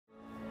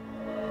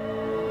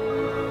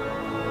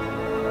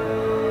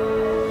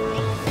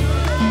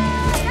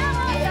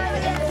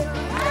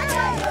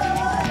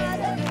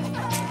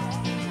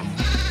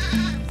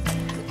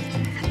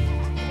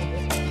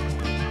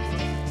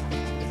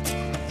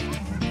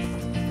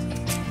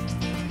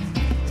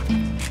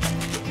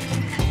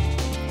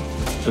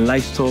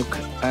Livestock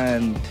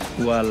and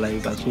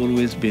wildlife has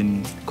always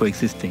been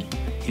coexisting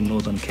in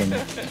northern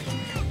Kenya.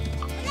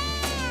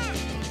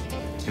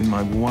 In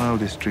my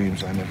wildest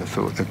dreams, I never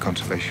thought that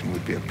conservation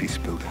would be a peace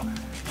builder.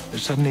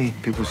 Suddenly,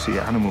 people see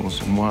animals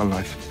and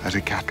wildlife as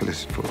a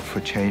catalyst for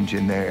change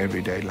in their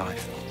everyday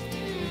life.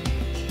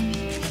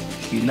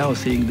 You're now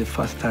seeing the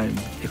first time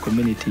a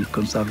community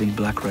conserving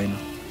black rhino.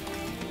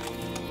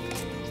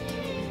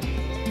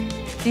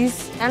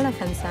 These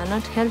elephants are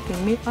not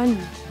helping me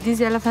only.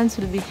 These elephants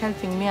will be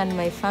helping me and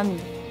my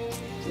family.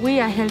 We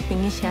are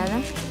helping each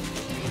other.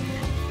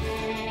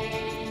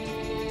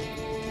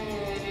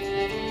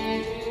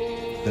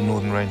 The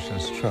Northern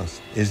Rangelands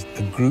Trust is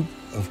a group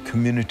of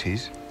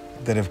communities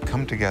that have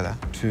come together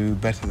to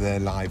better their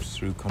lives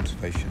through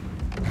conservation.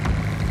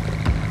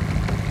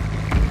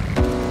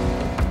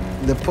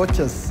 The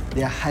poachers,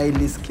 they are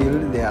highly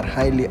skilled, they are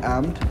highly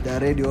armed, they are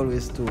ready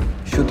always to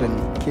shoot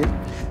and kill.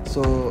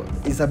 So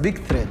it's a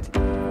big threat.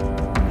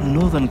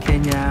 Northern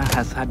Kenya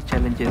has had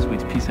challenges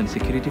with peace and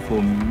security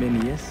for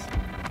many years.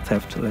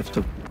 Theft,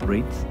 livestock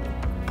raids,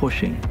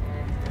 poaching.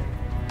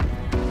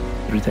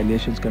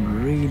 Retaliations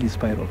can really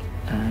spiral,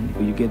 and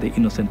you get the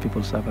innocent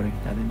people suffering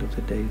at the end of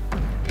the day.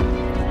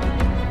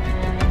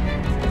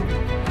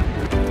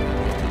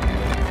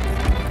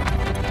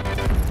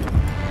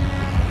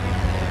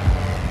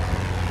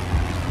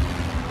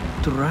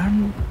 To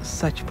run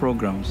such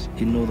programs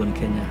in northern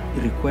Kenya,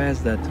 it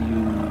requires that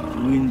you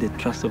win the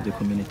trust of the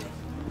community.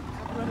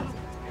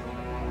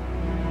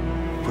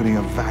 Putting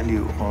a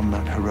value on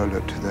that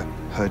heroic to the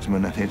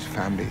herdsman and his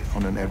family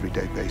on an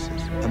everyday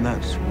basis. And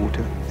that's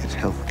water, it's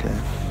healthcare,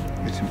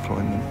 it's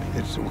employment,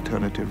 it's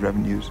alternative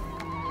revenues.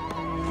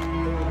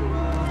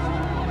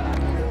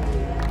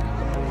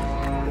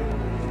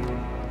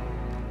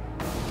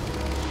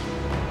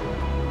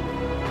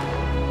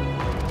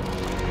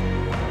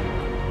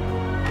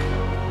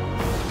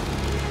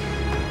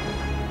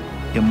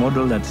 A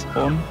model that's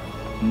owned,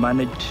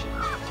 managed,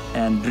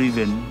 and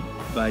driven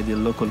by the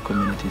local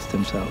communities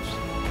themselves.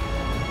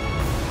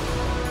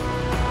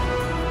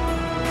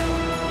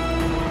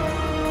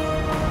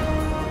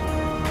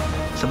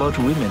 It's about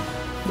women,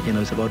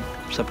 it's about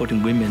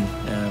supporting women,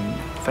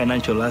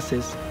 financial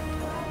access.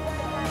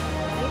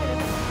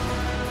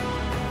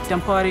 It's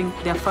empowering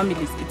their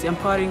families, it's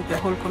empowering the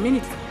whole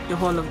community, the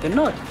whole of the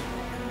North.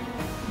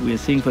 We are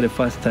seeing for the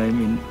first time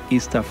in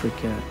East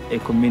Africa, a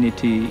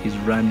community is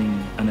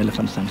running an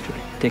elephant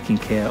sanctuary, taking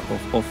care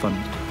of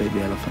orphaned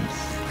baby elephants.